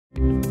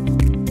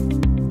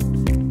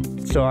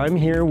So I'm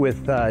here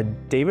with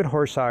David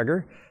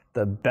Horsager,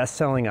 the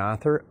best-selling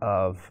author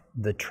of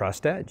The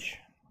Trust Edge.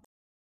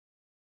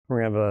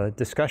 We're going to have a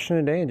discussion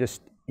today and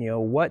just,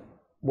 what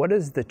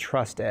is the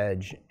Trust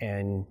Edge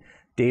and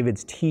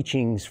David's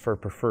teachings for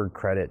preferred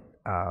credit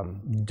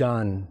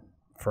done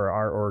for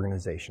our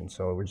organization.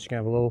 So we're just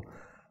going to have a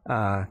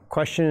little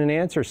question and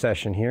answer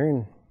session here,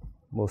 and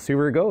we'll see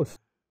where it goes.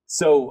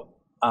 So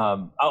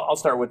I'll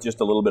start with just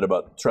a little bit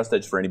about Trust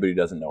Edge for anybody who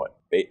doesn't know it.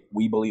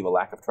 We believe a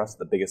lack of trust is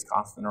the biggest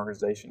cost in an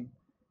organization.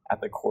 At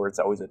the core, it's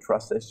always a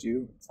trust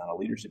issue. It's not a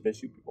leadership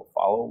issue. People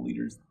follow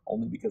leaders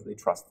only because they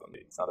trust them.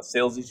 It's not a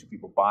sales issue.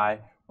 People buy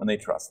when they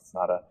trust. It's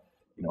not a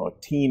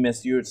team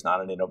issue. It's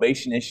not an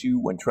innovation issue.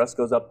 When trust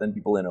goes up, then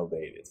people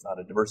innovate. It's not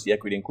a diversity,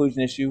 equity,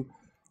 inclusion issue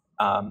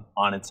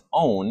on its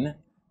own,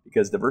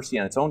 because diversity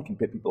on its own can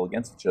pit people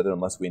against each other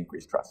unless we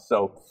increase trust.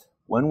 So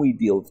when we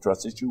deal with the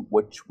trust issue,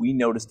 which we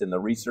noticed in the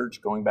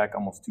research going back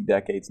almost 2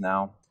 decades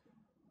now,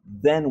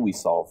 then we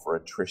solve for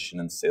attrition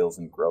and sales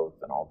and growth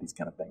and all these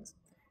kind of things.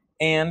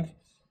 And,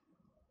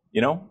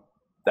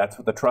 that's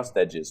what the Trust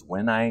Edge is.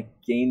 When I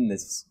gain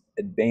this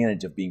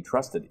advantage of being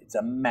trusted, it's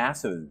a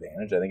massive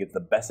advantage. I think it's the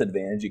best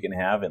advantage you can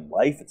have in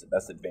life. It's the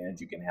best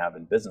advantage you can have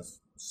in business,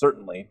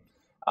 certainly.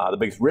 The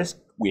biggest risk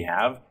we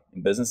have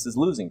in business is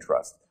losing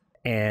trust.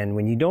 And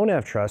when you don't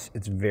have trust,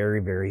 it's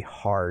very, very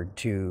hard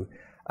to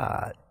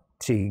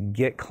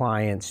get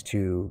clients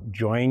to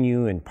join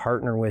you and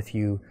partner with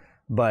you,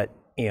 but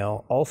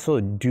also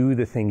do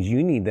the things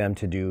you need them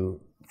to do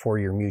for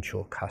your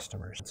mutual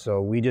customers.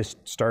 So we just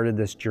started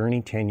this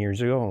journey 10 years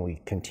ago, and we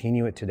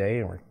continue it today,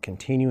 and we're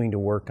continuing to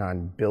work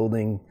on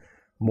building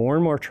more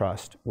and more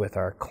trust with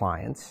our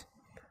clients,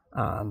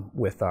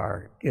 with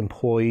our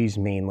employees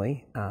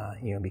mainly,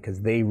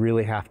 because they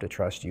really have to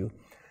trust you,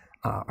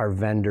 our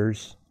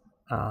vendors,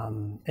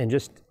 and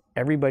just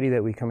everybody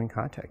that we come in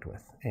contact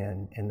with,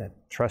 and that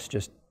trust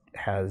just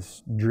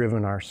has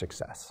driven our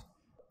success.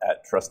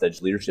 At Trust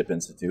Edge Leadership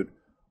Institute,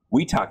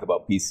 we talk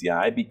about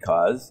PCI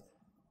because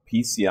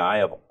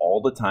PCI, of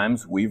all the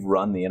times we've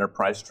run the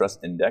Enterprise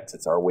Trust Index,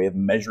 it's our way of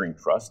measuring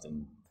trust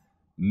in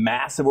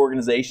massive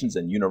organizations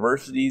and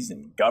universities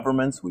and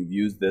governments. We've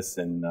used this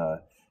in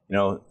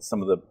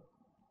some of the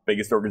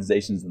biggest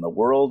organizations in the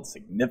world,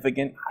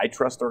 significant high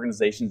trust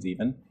organizations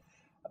even.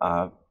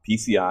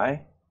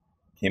 PCI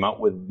came out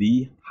with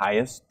the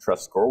highest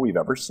trust score we've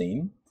ever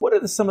seen. What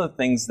are some of the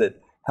things that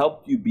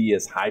helped you be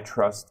as high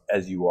trust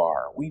as you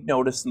are? We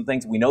noticed some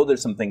things. We know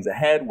there's some things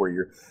ahead where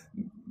you're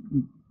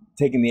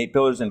taking the 8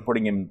 pillars and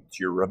putting them into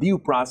your review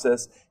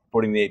process,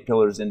 putting the 8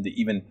 pillars into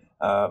even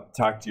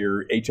talk to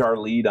your HR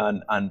lead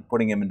on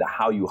putting them into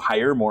how you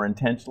hire more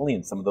intentionally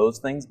and some of those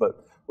things.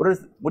 But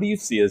what do you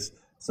see as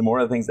some more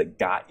of the things that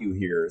got you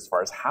here, as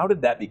far as how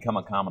did that become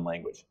a common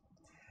language?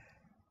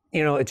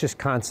 It's just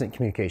constant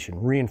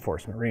communication,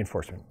 reinforcement.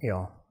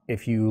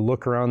 If you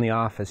look around the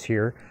office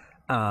here,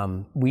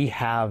 we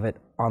have it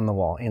on the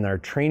wall in our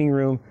training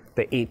room,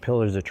 the 8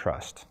 pillars of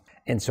trust.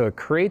 And so it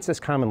creates this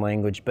common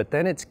language, but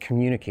then it's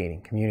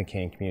communicating,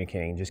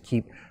 just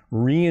keep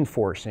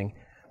reinforcing.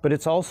 But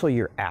it's also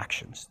your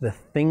actions, the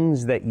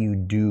things that you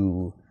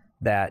do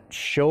that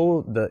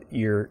show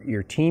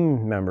your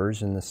team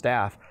members and the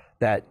staff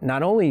that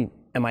not only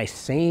am I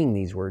saying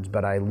these words,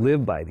 but I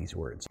live by these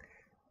words.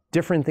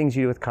 Different things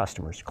you do with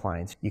customers,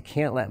 clients. You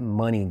can't let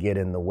money get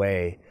in the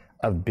way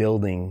of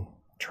building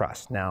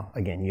trust. Now,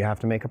 again, you have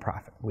to make a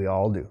profit. We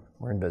all do.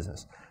 We're in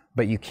business.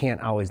 But you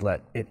can't always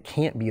it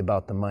can't be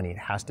about the money. It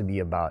has to be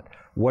about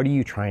what are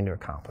you trying to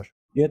accomplish.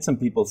 You had some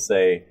people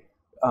say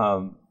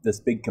this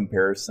big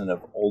comparison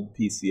of old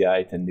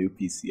PCI to new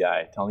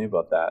PCI. Tell me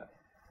about that.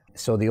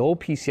 So the old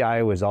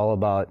PCI was all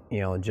about,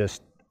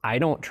 just I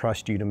don't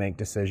trust you to make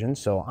decisions,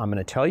 so I'm going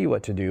to tell you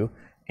what to do,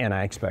 and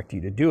I expect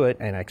you to do it,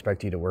 and I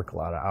expect you to work a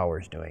lot of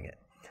hours doing it.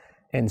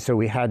 And so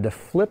we had to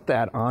flip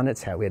that on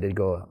its head. We had to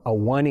go a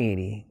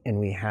 180, and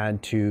we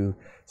had to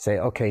say,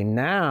 okay,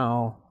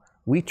 now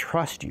we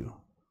trust you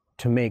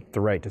to make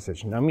the right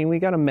decision. I mean, we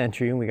got to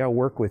mentor you, and we got to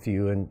work with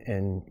you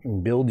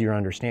and build your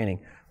understanding,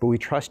 but we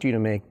trust you to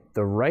make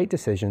the right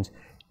decisions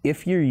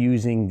if you're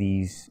using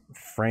these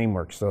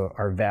frameworks, so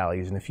our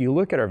values. And if you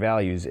look at our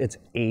values, it's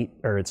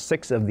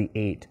 6 of the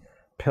 8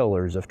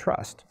 pillars of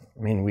trust.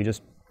 I mean, we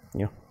just,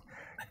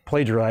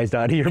 plagiarized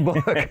out of your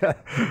book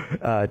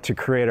to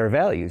create our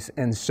values.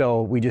 And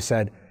so we just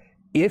said,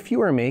 if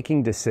you are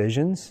making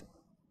decisions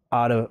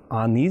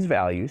on these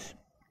values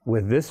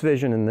with this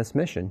vision and this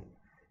mission,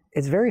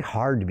 it's very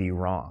hard to be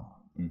wrong.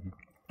 Mm-hmm.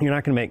 You're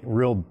not going to make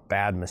real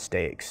bad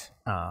mistakes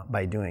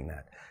by doing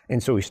that.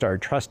 And so we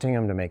started trusting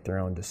them to make their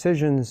own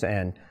decisions,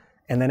 and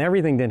then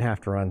everything didn't have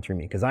to run through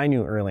me, because I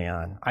knew early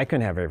on I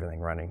couldn't have everything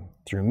running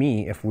through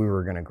me if we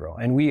were going to grow.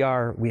 And we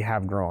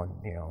have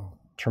grown,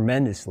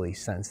 tremendously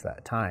since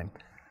that time.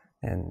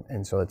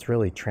 And so it's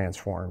really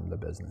transformed the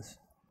business.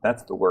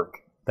 That's the work.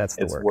 That's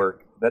the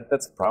work.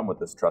 That's the problem with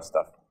this trust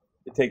stuff.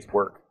 It takes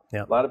work.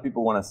 Yep. A lot of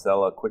people want to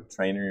sell a quick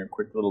training or a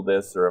quick little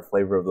this or a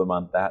flavor of the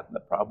month that. And the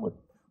problem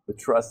with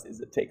trust is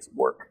it takes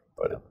work.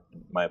 But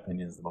in my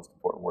opinion, is the most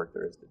important work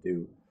there is to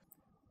do.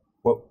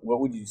 What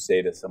would you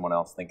say to someone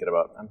else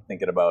I'm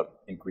thinking about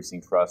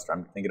increasing trust, or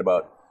I'm thinking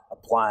about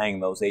applying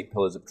those 8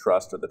 pillars of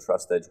trust or the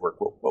trust edge work?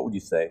 What would you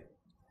say?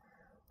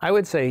 I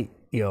would say,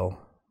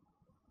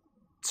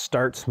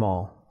 start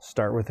small,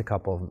 start with a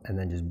couple of them, and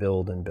then just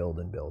build and build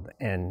and build,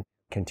 and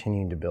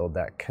continuing to build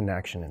that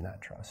connection and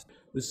that trust.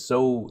 It was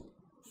so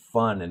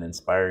fun and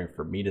inspiring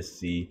for me to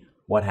see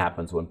what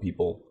happens when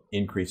people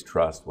increase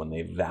trust, when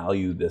they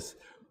value this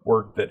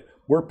work that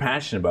we're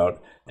passionate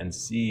about, and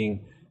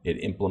seeing it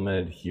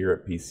implemented here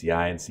at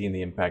PCI and seeing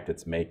the impact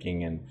it's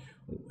making. And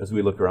as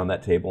we look around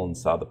that table and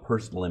saw the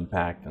personal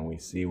impact, and we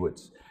see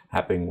what's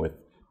happening with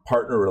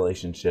partner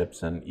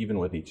relationships and even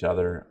with each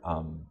other,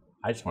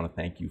 I just want to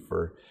thank you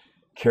for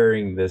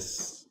carrying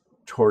this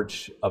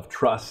torch of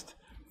trust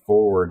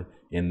forward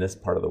in this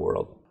part of the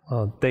world.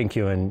 Well, thank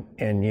you. And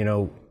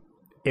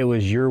it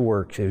was your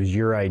work, it was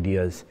your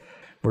ideas.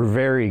 We're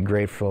very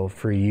grateful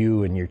for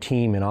you and your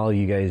team and all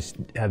you guys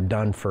have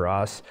done for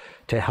us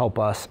to help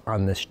us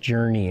on this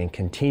journey and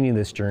continue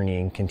this journey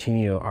and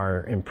continue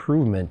our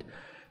improvement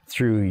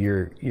through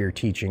your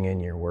teaching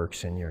and your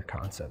works and your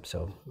concepts.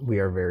 So we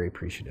are very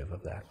appreciative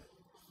of that.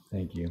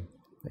 Thank you.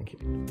 Thank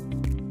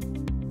you.